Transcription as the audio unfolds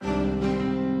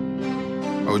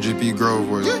OGP Grove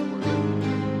was.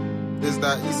 It's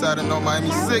that east side of no Miami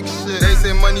 6 shit. They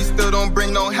say money still don't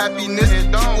bring no happiness.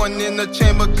 Keep one in the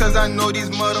chamber cause I know these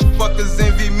motherfuckers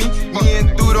envy me. Me and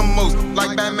do the most,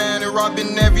 like Batman and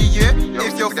Robin every year.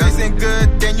 If your face ain't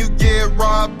good, then you get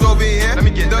robbed over here.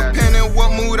 Depending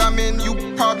what mood I'm in,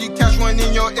 you probably catch one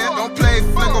in your ear. Don't play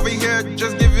flick over here,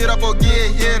 just give it up or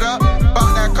get hit up.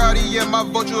 Bought that Cartier, my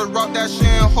vultures rock that shit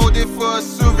and hold it for a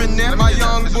souvenir. My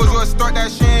young boys will start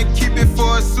that shit and keep it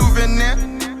for a souvenir.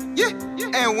 Yeah.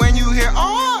 And when you hear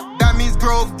that means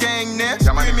Grove gang there.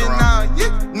 Screaming now,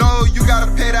 no, you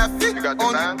gotta pay that fee.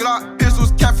 On the Glock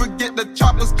pistols, can't forget the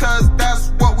choppers, cause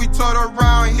that's what we taught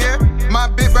around here. My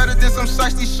big brother did some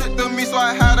shiesty shit to me, so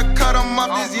I had to cut him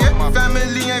off this year.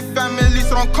 Family ain't family,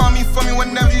 so don't call me for me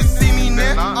whenever you see me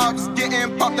near. I was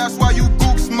getting popped, that's why you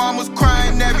gooks, mom was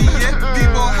crying every year.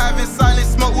 People having silent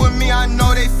smoke with me, I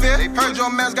know they fear. Heard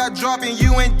your mans got dropped and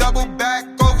you ain't double back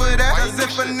over there. Cause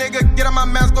if a nigga get on my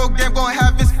mans go game, gon'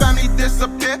 have his family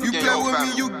disappear. You play with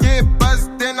me, you get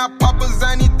buzzed, then I pop a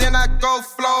zanny, then I go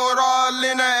float all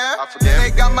in the air.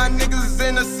 They got my niggas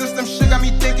in the system, shit got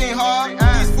me thinking hard.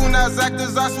 These fool-ass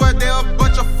actors, I swear they a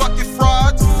bunch of fucking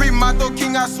frauds. Free Mato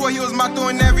King, I swear he was Mato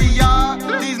in every yard.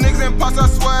 These niggas in pots, I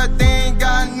swear they ain't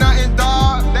got nothing,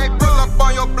 dog. They pull up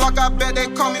on your block, I bet they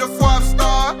call me